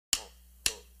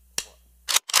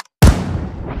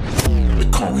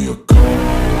me a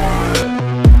god.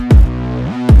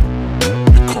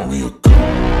 They call me a god.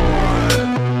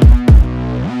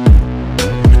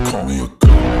 They call me a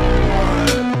god.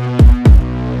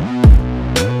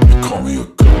 They call me a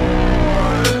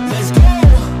god. Let's go.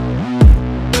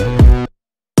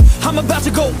 I'm about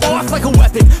to go off like a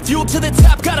weapon. Fuel to the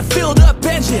top, got a filled up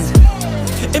engine.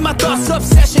 In my thoughts,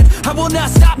 obsession, I will not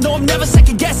stop, no, I'm never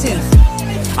second guessing.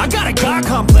 I got a God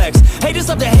complex, haters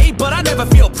love to hate, but I never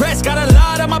feel pressed. Got a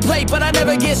lot on my plate, but I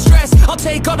never get stressed. I'll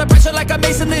take all the pressure like I'm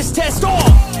acing this test.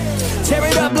 Tear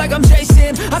it up like I'm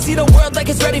Jason. I see the world like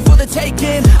it's ready for the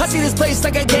taking. I see this place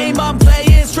like a game I'm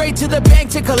playing. Straight to the bank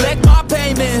to collect my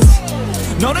payments.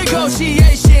 No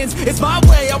negotiations, it's my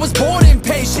way, I was born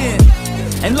impatient.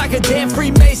 And like a damn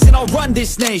freemason, I'll run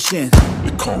this nation.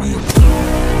 They call me a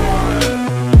god.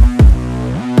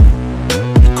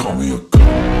 They call me a god.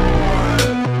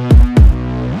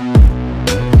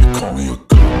 They call me a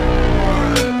god.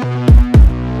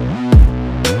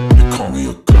 They call me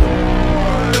a god.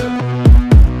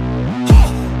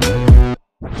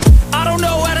 I don't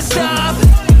know how to stop,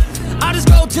 I just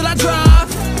go till I drop.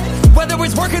 Whether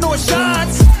it's working or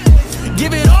shots,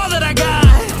 give it all that I got.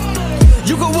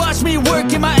 You can watch me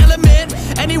work in my element.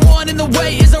 Anyone in the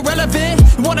way is irrelevant.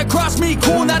 You wanna cross me,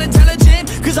 cool, not intelligent,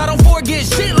 cause I don't forget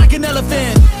shit like an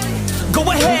elephant. Go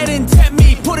ahead and tempt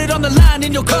me, put it on the line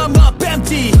and you'll come up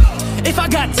empty. If I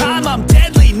got time, I'm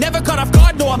deadly. Never caught off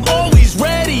guard, no, I'm always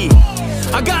ready.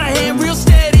 I got a hand real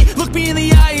steady. Look me in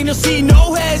the eye and you'll see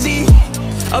no hezzy.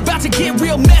 About to get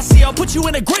real messy, I'll put you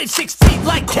in a grid 6 feet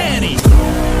like Kenny.